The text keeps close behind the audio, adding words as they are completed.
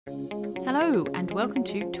Hello and welcome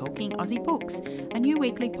to Talking Aussie Books, a new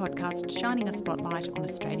weekly podcast shining a spotlight on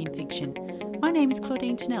Australian fiction. My name is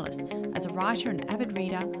Claudine Tinellis. As a writer and avid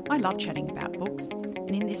reader, I love chatting about books.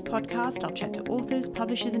 And in this podcast, I'll chat to authors,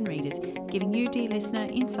 publishers and readers, giving you, dear listener,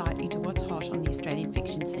 insight into what's hot on the Australian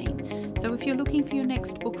fiction scene. So if you're looking for your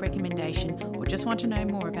next book recommendation or just want to know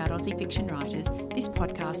more about Aussie fiction writers, this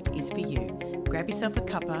podcast is for you. Grab yourself a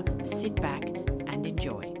cuppa, sit back and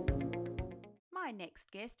enjoy. My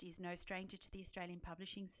next guest is no stranger to the Australian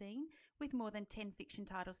publishing scene. With more than 10 fiction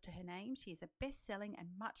titles to her name, she is a best-selling and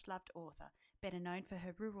much-loved author. Better known for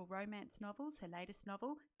her rural romance novels, her latest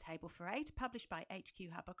novel, Table for Eight, published by HQ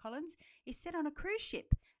HarperCollins, is set on a cruise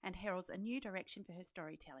ship and heralds a new direction for her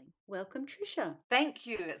storytelling. Welcome, Trisha. Thank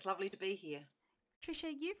you. It's lovely to be here.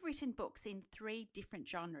 Trisha, you've written books in 3 different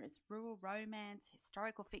genres: rural romance,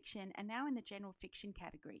 historical fiction, and now in the general fiction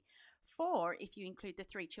category. 4, if you include the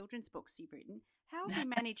 3 children's books you've written. How have you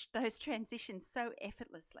managed those transitions so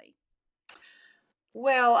effortlessly?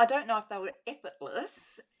 Well, I don't know if they were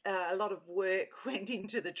effortless. A lot of work went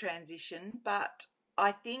into the transition, but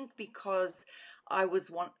I think because I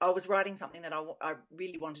was writing something that I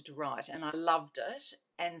really wanted to write and I loved it,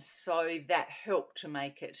 and so that helped to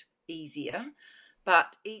make it easier.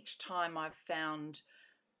 But each time I've found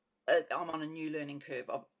I'm on a new learning curve,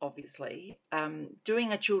 obviously.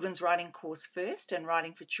 Doing a children's writing course first and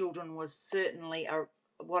writing for children was certainly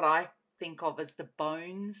what I think of as the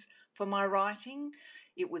bones for my writing.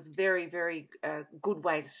 It was very, very good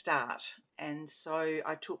way to start. And so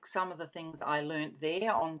I took some of the things I learnt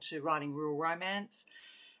there onto writing rural romance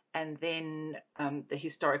and then the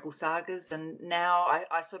historical sagas. And now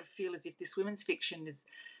I sort of feel as if this women's fiction is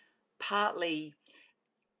partly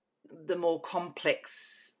the more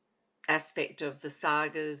complex aspect of the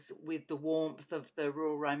sagas with the warmth of the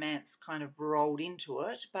rural romance kind of rolled into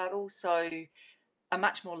it, but also a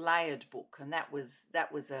much more layered book, and that was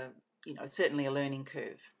a certainly a learning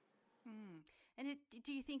curve. And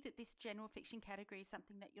do you think that this general fiction category is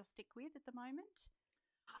something that you'll stick with at the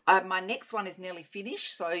moment? My next one is nearly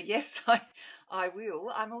finished, so yes, I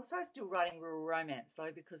will. I'm also still writing rural romance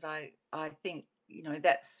though, because I think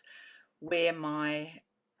that's where my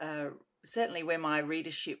certainly where my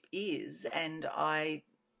readership is, and I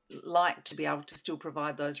like to be able to still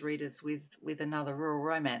provide those readers with another rural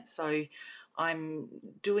romance. So I'm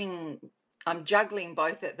juggling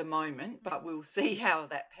both at the moment, but we'll see how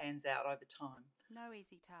that pans out over time. No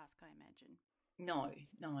easy task, I imagine. No.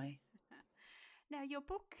 Now, your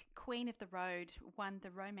book, Queen of the Road, won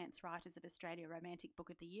the Romance Writers of Australia Romantic Book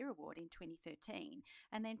of the Year Award in 2013.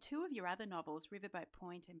 And then 2 of your other novels, Riverboat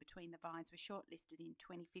Point and Between the Vines, were shortlisted in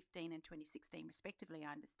 2015 and 2016, respectively,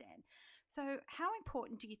 I understand. So how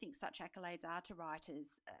important do you think such accolades are to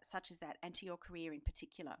writers such as that, and to your career in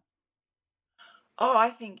particular? Oh, I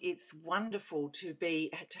think it's wonderful to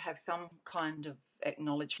have some kind of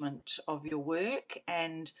acknowledgement of your work,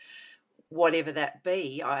 and whatever that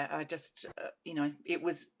be. I just, it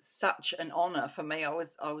was such an honour for me. I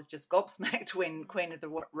was just gobsmacked when Queen of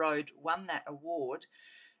the Road won that award.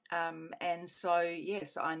 And so,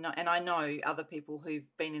 yes, I know other people who've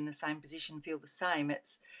been in the same position feel the same.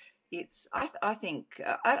 I think,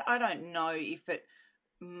 I don't know if it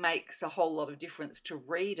makes a whole lot of difference to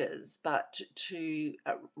readers, but to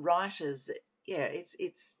writers, yeah,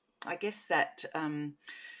 it's, I guess that,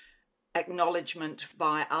 acknowledgement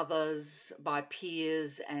by others, by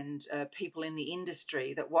peers and people in the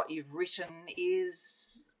industry that what you've written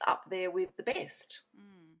is up there with the best.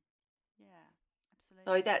 Yeah,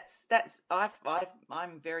 absolutely. So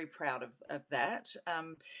I'm very proud of that,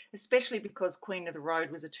 especially because Queen of the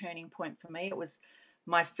Road was a turning point for me. It was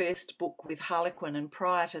my first book with Harlequin, and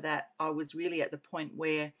prior to that I was really at the point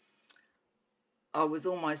where I was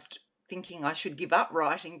almost thinking I should give up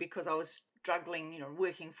writing because I was struggling,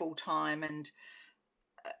 working full time, and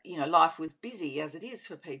life was busy as it is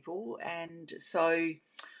for people. And so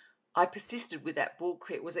I persisted with that book.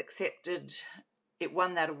 It was accepted. It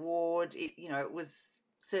won that award. It was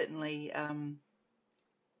certainly, a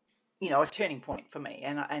turning point for me.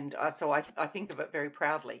 So I think of it very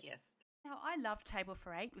proudly. Yes. Now, I love Table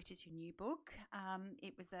for Eight, which is your new book.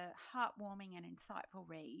 It was a heartwarming and insightful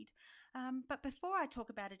read. But before I talk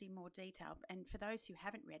about it in more detail, and for those who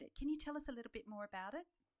haven't read it, can you tell us a little bit more about it?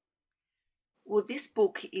 Well, this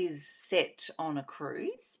book is set on a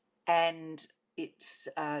cruise, and it's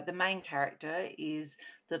the main character is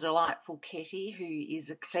the delightful Ketty, who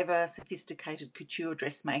is a clever, sophisticated couture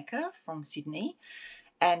dressmaker from Sydney,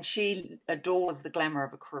 and she adores the glamour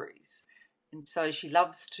of a cruise. And so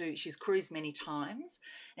she's cruised many times,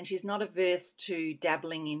 and she's not averse to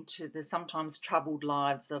dabbling into the sometimes troubled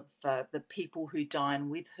lives of the people who dine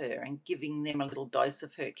with her and giving them a little dose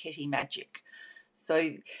of her Ketty magic.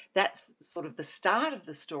 So that's sort of the start of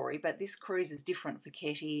the story, but this cruise is different for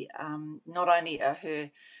Ketty. Not only are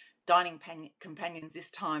her dining companions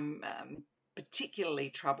this time particularly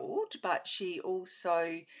troubled, but she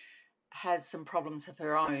also has some problems of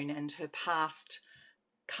her own, and her past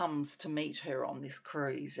comes to meet her on this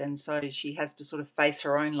cruise, and so she has to sort of face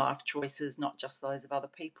her own life choices, not just those of other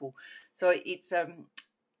people. So it's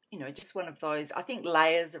just one of those, I think,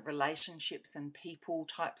 layers of relationships and people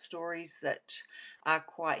type stories that are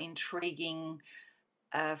quite intriguing,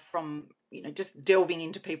 from just delving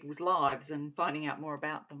into people's lives and finding out more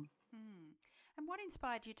about them. And what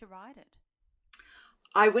inspired you to write it?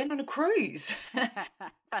 I went on a cruise.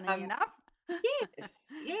 Funny enough.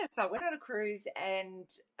 Yes. I went on a cruise, and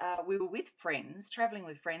we were with friends, traveling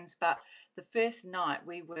with friends. But the first night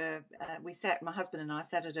my husband and I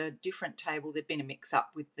sat at a different table. There'd been a mix-up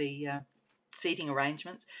with the seating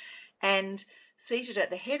arrangements, and seated at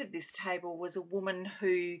the head of this table was a woman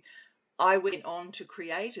who I went on to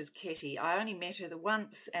create as Ketty. I only met her the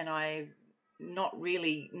once, and I not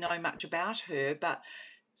really know much about her, but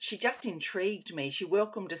she just intrigued me. She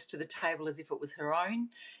welcomed us to the table as if it was her own,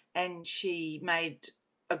 and she made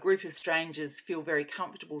a group of strangers feel very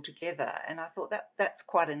comfortable together. And I thought that's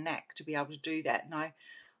quite a knack to be able to do that. And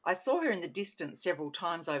I saw her in the distance several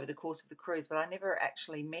times over the course of the cruise, but I never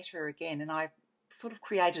actually met her again. And I sort of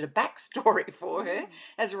created a backstory for her,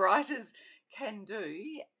 as writers can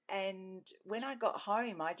do. And when I got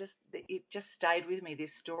home, it just stayed with me,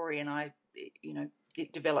 this story, and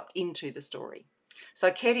it developed into the story.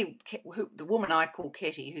 So Ketty, the woman I call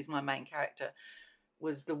Ketty, who's my main character,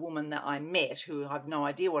 was the woman that I met, who I've no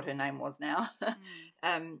idea what her name was now.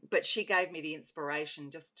 But she gave me the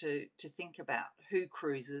inspiration just to think about who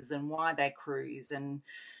cruises and why they cruise and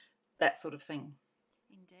that sort of thing.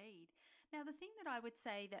 Indeed. Now, the thing that I would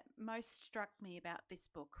say that most struck me about this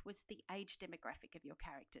book was the age demographic of your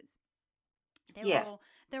characters.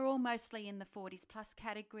 They're all mostly in the 40s plus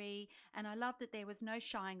category, and I love that there was no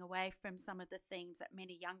shying away from some of the themes that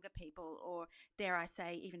many younger people, or dare I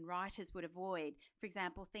say even writers, would avoid. For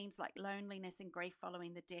example, themes like loneliness and grief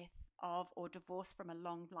following the death of or divorce from a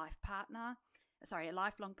lifelong partner,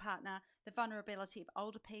 the vulnerability of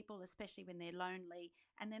older people, especially when they're lonely,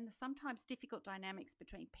 and then the sometimes difficult dynamics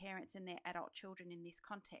between parents and their adult children in this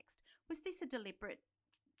context. Was this a deliberate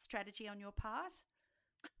strategy on your part?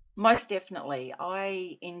 Most definitely.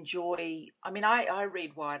 I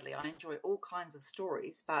read widely. I enjoy all kinds of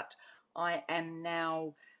stories, but I am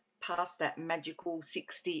now past that magical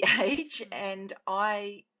 60 age, and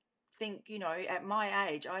I think, at my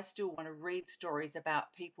age, I still want to read stories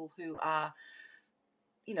about people who are,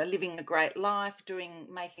 living a great life,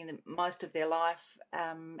 making the most of their life.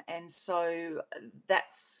 And so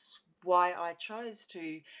that's why I chose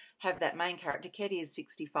to have that main character. Ketty is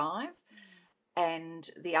 65. And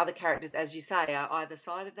the other characters, as you say, are either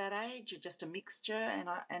side of that age, or just a mixture.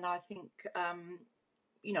 And I think,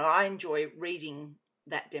 I enjoy reading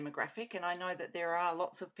that demographic, and I know that there are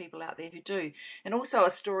lots of people out there who do. And also a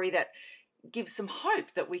story that gives some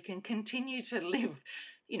hope that we can continue to live,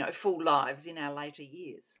 full lives in our later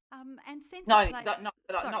years. And sense No, of place. not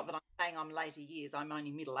that I'm saying I'm later years. I'm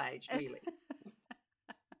only middle-aged, really.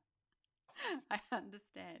 I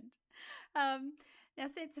understand. Now,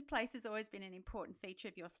 sense of place has always been an important feature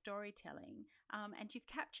of your storytelling, and you've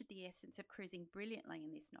captured the essence of cruising brilliantly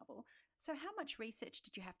in this novel. So how much research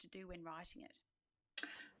did you have to do when writing it?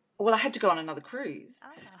 Well, I had to go on another cruise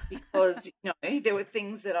because, there were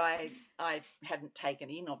things that I hadn't taken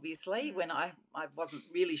in, obviously, when I wasn't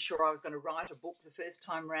really sure I was going to write a book the first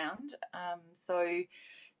time round. So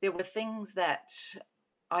there were things that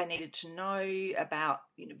I needed to know about,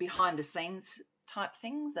 behind the scenes type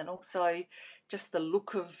things, and also just the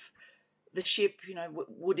look of the ship.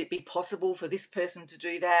 Would it be possible for this person to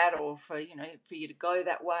do that, or for you to go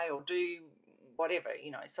that way, or do whatever.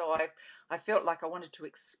 So I felt like I wanted to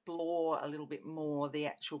explore a little bit more the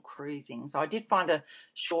actual cruising. So I did find a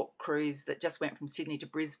short cruise that just went from Sydney to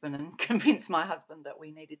Brisbane, and convinced my husband that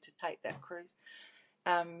we needed to take that cruise.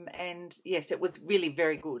 And yes, it was really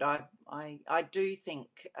very good. I do think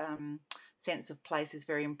sense of place is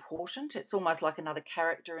very important. It's almost like another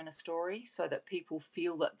character in a story, so that people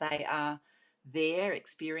feel that they are there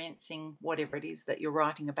experiencing whatever it is that you're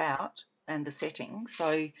writing about and the setting.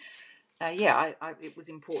 So it was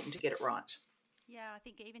important to get it right. Yeah, I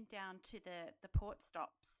think even down to the port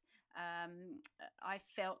stops, I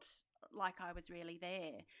felt like I was really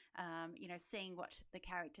there, seeing what the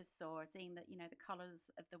characters saw, seeing that, the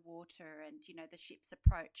colours of the water and, the ship's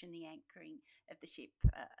approach and the anchoring of the ship,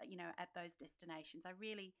 at those destinations. I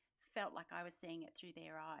really felt like I was seeing it through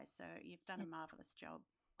their eyes. So you've done a marvellous job.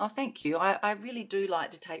 Oh, thank you. I really do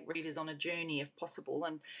like to take readers on a journey if possible.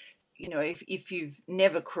 And, if you've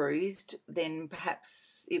never cruised, then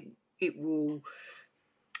perhaps it will,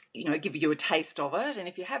 give you a taste of it. And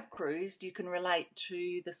if you have cruised, you can relate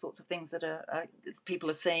to the sorts of things that people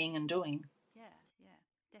are seeing and doing. Yeah,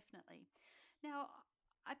 definitely. Now,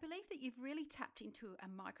 I believe that you've really tapped into a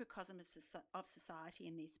microcosm of society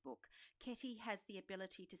in this book. Ketty has the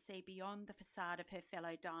ability to see beyond the facade of her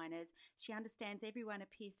fellow diners. She understands everyone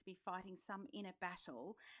appears to be fighting some inner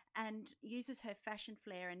battle and uses her fashion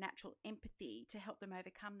flair and natural empathy to help them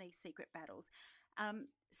overcome these secret battles. And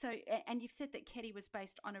you've said that Ketty was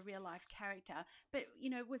based on a real life character, but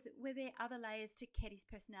were there other layers to Ketty's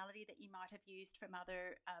personality that you might have used from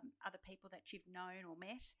other people that you've known or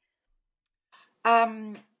met?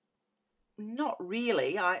 Not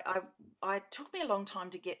really. I took me a long time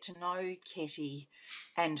to get to know Ketty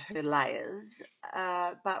and her layers,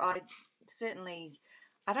 but I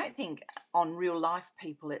don't think on real life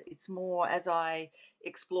people. It's more as I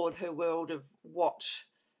explored her world of what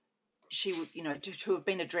she would, to have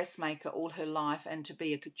been a dressmaker all her life and to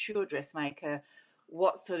be a couture dressmaker.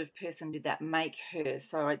 What sort of person did that make her?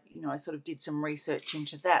 So I sort of did some research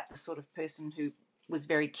into that. The sort of person who was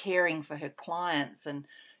very caring for her clients and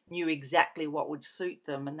knew exactly what would suit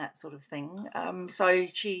them and that sort of thing. So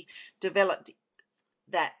she developed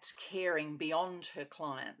that caring beyond her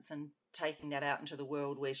clients and taking that out into the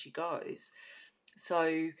world where she goes.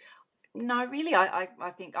 So, no, really, I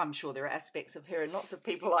think I'm sure there are aspects of her and lots of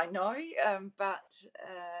people I know, but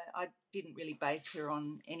I didn't really base her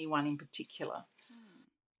on anyone in particular.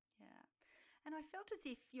 Yeah. And I felt as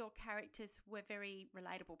if your characters were very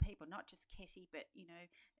relatable people, not just Ketty, but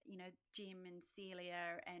Jim and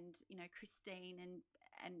Celia and Christine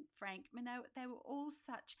and Frank. I mean, they were all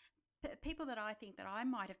such people that I think that I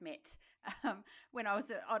might have met when I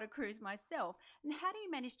was on a cruise myself. And how do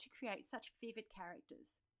you manage to create such vivid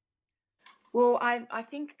characters? Well, I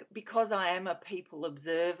think because I am a people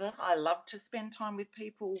observer, I love to spend time with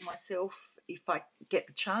people myself if I get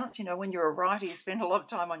the chance. When you're a writer, you spend a lot of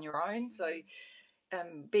time on your own. So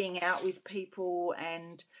being out with people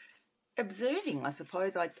and observing, I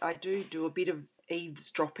suppose, I do a bit of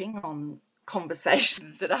eavesdropping on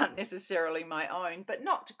conversations that aren't necessarily my own, but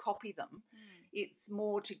not to copy them. It's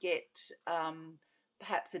more to get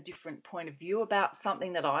perhaps a different point of view about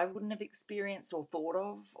something that I wouldn't have experienced or thought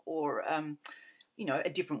of, or a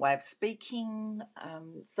different way of speaking.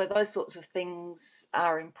 So those sorts of things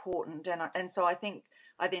are important, and so I think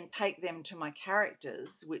I then take them to my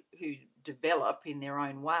characters who develop in their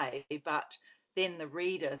own way, but then the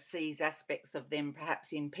reader sees aspects of them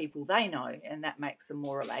perhaps in people they know, and that makes them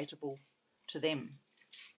more relatable to them.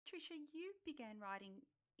 Tricia, you began writing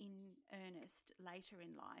in earnest later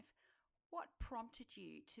in life. What prompted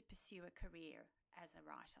you to pursue a career as a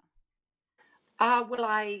writer? Well,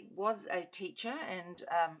 I was a teacher and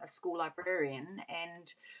a school librarian,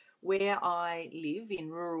 and where I live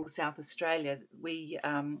in rural South Australia,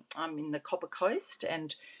 I'm in the Copper Coast,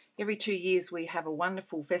 and every 2 years we have a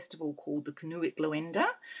wonderful festival called the Kanuik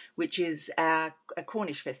Luenda, which is a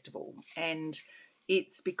Cornish festival, and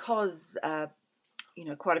it's because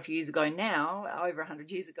quite a few years ago now, over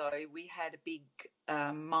 100 years ago, we had a big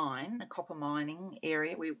mine, a copper mining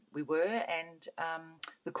area. We were, and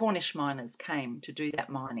the Cornish miners came to do that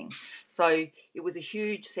mining. So it was a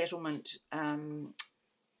huge settlement,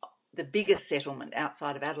 the biggest settlement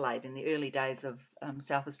outside of Adelaide in the early days of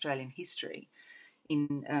South Australian history,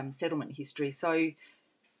 in settlement history. So,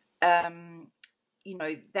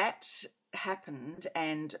 that happened,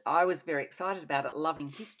 and I was very excited about it,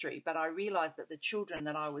 loving history, but I realised that the children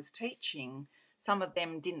that I was teaching, some of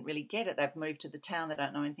them didn't really get it. They've moved to the town, they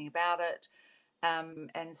don't know anything about it.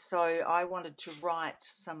 And so I wanted to write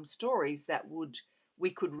some stories that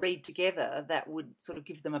we could read together, that would sort of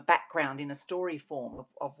give them a background in a story form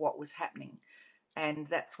of what was happening. And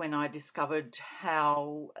that's when I discovered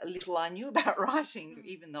how little I knew about writing,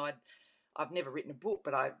 even though I've never written a book,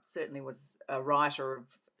 but I certainly was a writer of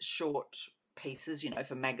short pieces,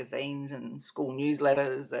 for magazines and school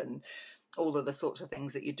newsletters and all of the sorts of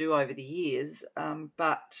things that you do over the years.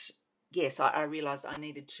 But yes, I realised I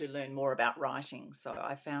needed to learn more about writing. So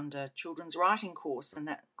I found a children's writing course, and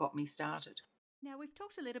that got me started. Now, we've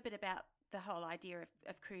talked a little bit about the whole idea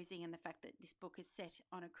of cruising and the fact that this book is set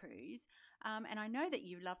on a cruise. And I know that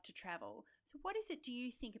you love to travel. So what is it, do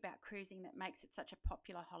you think, about cruising that makes it such a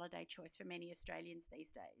popular holiday choice for many Australians these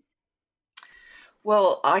days?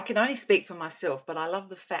 Well, I can only speak for myself, but I love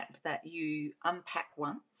the fact that you unpack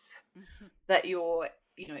once, that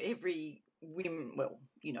every whim, well,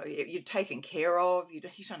 you're taken care of. You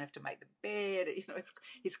don't have to make the bed.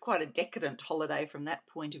 It's quite a decadent holiday from that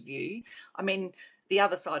point of view. I mean, the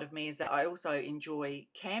other side of me is that I also enjoy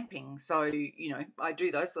camping, so I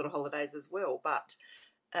do those sort of holidays as well. But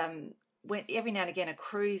when every now and again, a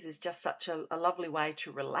cruise is just such a lovely way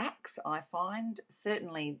to relax. I find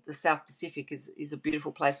certainly the South Pacific is a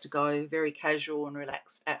beautiful place to go. Very casual and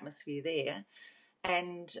relaxed atmosphere there.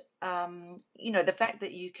 And the fact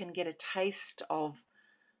that you can get a taste of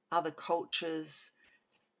other cultures,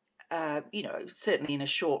 certainly in a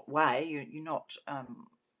short way. You're not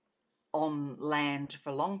on land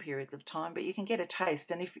for long periods of time, but you can get a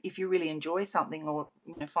taste. And if you really enjoy something, or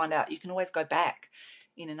find out, you can always go back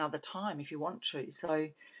in another time if you want to. So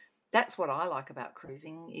that's what I like about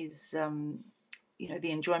cruising is the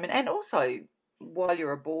enjoyment, and also while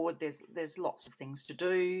you're aboard, there's lots of things to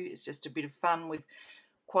do. It's just a bit of fun.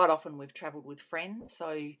 Quite often we've travelled with friends,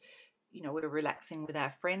 so we're relaxing with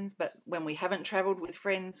our friends. But when we haven't travelled with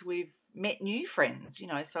friends, we've met new friends.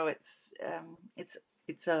 So it's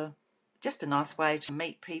just a nice way to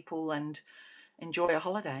meet people and enjoy a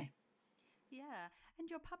holiday. Yeah, and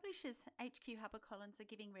your publishers, HQ HarperCollins, are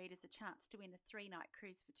giving readers a chance to win a 3-night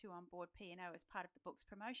cruise for 2 on board P&O as part of the book's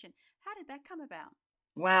promotion. How did that come about?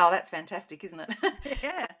 Wow, that's fantastic, isn't it?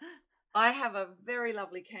 Yeah. I have a very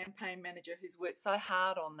lovely campaign manager who's worked so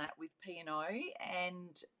hard on that with P&O,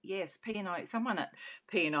 and yes, P&O, someone at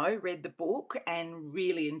P&O read the book and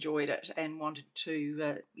really enjoyed it and wanted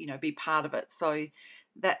to, be part of it. So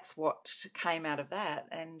that's what came out of that,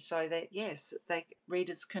 and so that yes,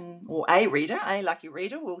 readers can, or a lucky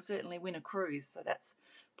reader will certainly win a cruise. So that's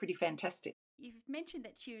pretty fantastic. You've mentioned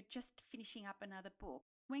that you're just finishing up another book.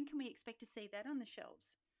 When can we expect to see that on the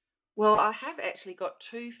shelves? Well, I have actually got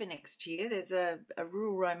 2 for next year. There's a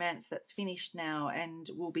rural romance that's finished now and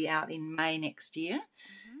will be out in May next year.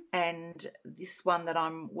 Mm-hmm. And this one that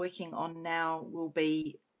I'm working on now will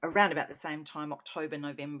be around about the same time, October,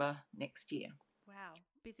 November next year. Wow,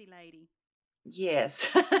 busy lady. Yes.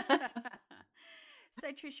 So,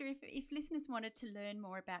 Tricia, if listeners wanted to learn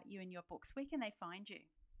more about you and your books, where can they find you?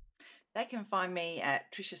 They can find me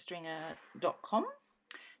at triciastringer.com.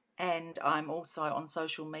 And I'm also on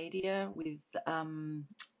social media with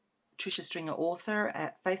Tricia Stringer Author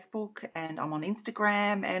at Facebook, and I'm on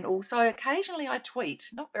Instagram, and also occasionally I tweet,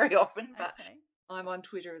 not very often, but okay. I'm on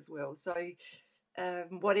Twitter as well. So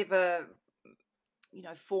whatever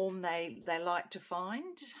form they like to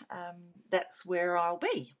find, that's where I'll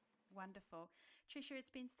be. Wonderful. Tricia,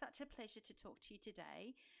 it's been such a pleasure to talk to you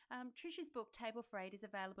today. Tricia's book, Table for Eight, is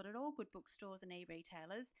available at all good bookstores and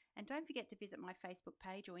e-retailers. And don't forget to visit my Facebook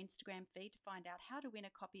page or Instagram feed to find out how to win a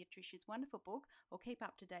copy of Tricia's wonderful book, or keep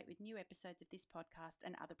up to date with new episodes of this podcast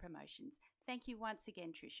and other promotions. Thank you once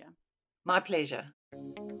again, Tricia. My pleasure.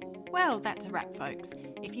 Well, that's a wrap, folks.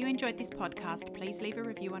 If you enjoyed this podcast, please leave a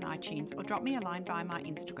review on iTunes or drop me a line via my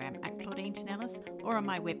Instagram at Claudine Tinellis, or on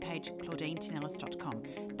my webpage, claudinetинellis.com.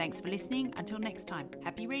 Thanks for listening. Until next time,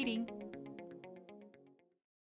 happy reading.